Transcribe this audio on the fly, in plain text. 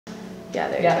Yeah,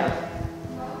 there you go.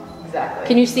 Exactly.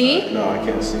 Can you see? No, I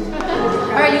can't see.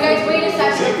 Alright, you guys wait a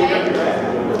second, okay?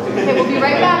 Okay, we'll be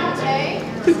right back, okay?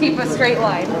 Just keep a straight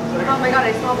line. Oh my god,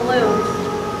 I smell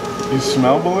balloons. You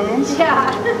smell balloons? Yeah.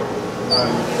 Are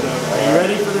you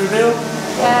ready for the reveal?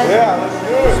 Yes. Yeah, let's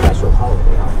do it. Special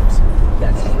holiday offers.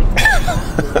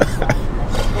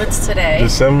 What's today?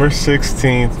 December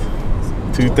 16th,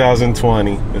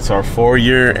 2020. It's our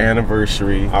 4-year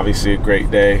anniversary. Obviously a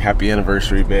great day. Happy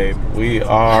anniversary, babe. We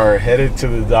are headed to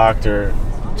the doctor.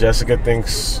 Jessica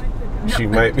thinks she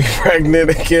might be pregnant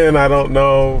again. I don't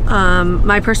know.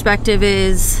 My perspective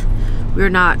is we're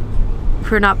not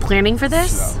planning for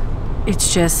this. No.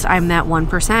 It's just I'm that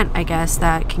 1%, I guess,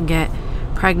 that can get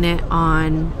pregnant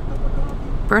on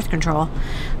birth control.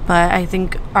 But I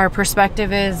think our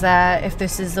perspective is that if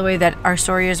this is the way that our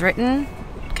story is written,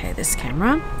 okay, this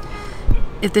camera,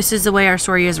 if this is the way our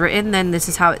story is written, then this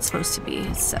is how it's supposed to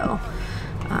be. So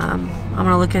I'm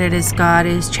gonna look at it as God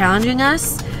is challenging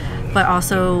us, but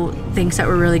also thinks that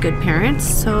we're really good parents.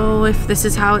 So if this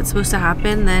is how it's supposed to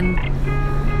happen, then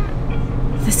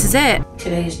this is it.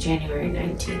 Today is January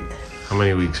 19th. How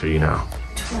many weeks are you now?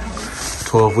 12.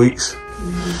 12 weeks?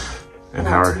 Mm-hmm. And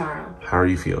Tomorrow. how are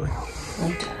you feeling?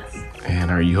 Like death.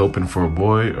 And are you hoping for a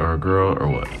boy or a girl or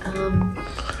what?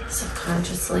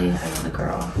 Subconsciously, I want a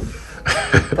girl.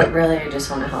 But really, I just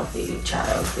want a healthy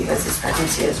child because this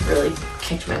pregnancy has really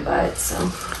kicked my butt, so.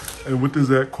 And what does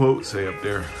that quote say up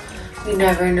there? We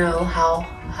never know how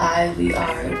high we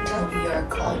are until we are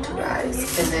called to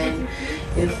rise. And then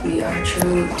if we are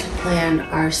true to plan,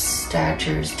 our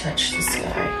statures touch the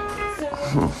sky.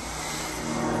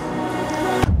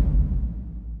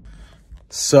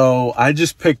 So I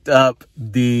just picked up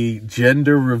the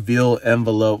gender reveal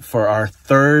envelope for our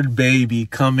 3rd baby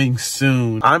coming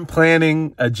soon. I'm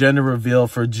planning a gender reveal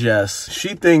for Jess. She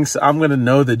thinks I'm gonna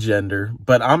know the gender,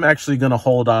 but I'm actually gonna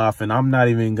hold off and I'm not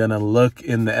even gonna look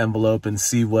in the envelope and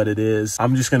see what it is.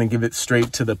 I'm just gonna give it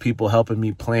straight to the people helping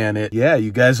me plan it. Yeah,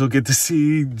 you guys will get to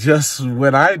see just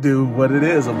when I do what it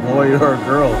is, a boy or a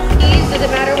girl. Does it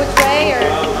matter which way, or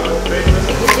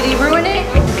did he ruin it?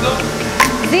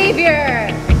 Xavier!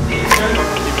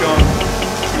 Keep going.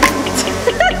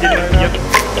 Yep.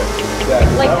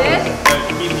 Like this?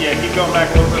 Keep going back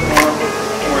a little bit more.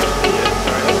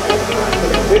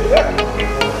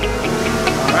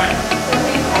 Alright.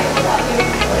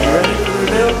 Are you ready for the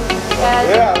reveal?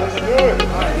 Yeah, let's do it.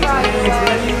 Alright, get your hands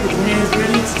ready. Get your hands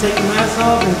ready to take the mask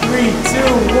off in 3, 2,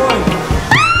 1.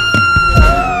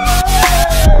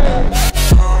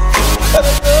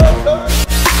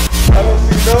 I don't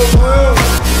see no blue.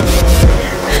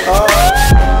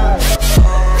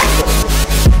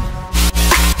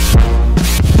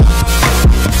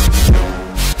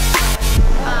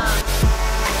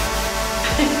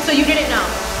 So you didn't know?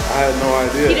 I had no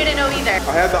idea. You didn't know either?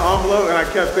 I had the envelope and I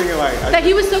kept thinking like... That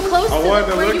he was so close to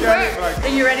wanted to where look you at were. it, like-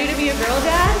 Are you ready to be a girl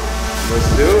dad? Let's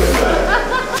do it.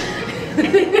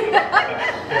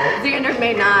 Xander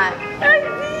may not.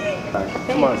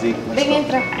 Come on, Zeke. Ven,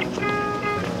 entra. I'm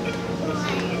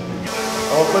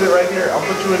gonna put it right here. I'll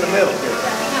put you in the middle. Here.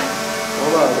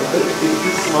 Hold on.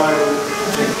 He's smiling.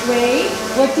 Wait,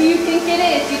 what do you think it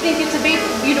is? You think it's a baby?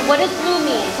 What does blue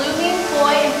mean? Blue means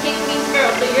boy and pink means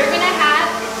girl. So you're gonna have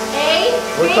a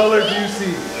What baby. color do you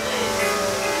see?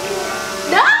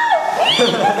 No!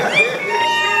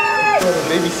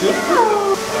 Baby silk?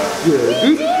 Oh. Yeah.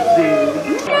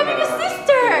 You're having a sister!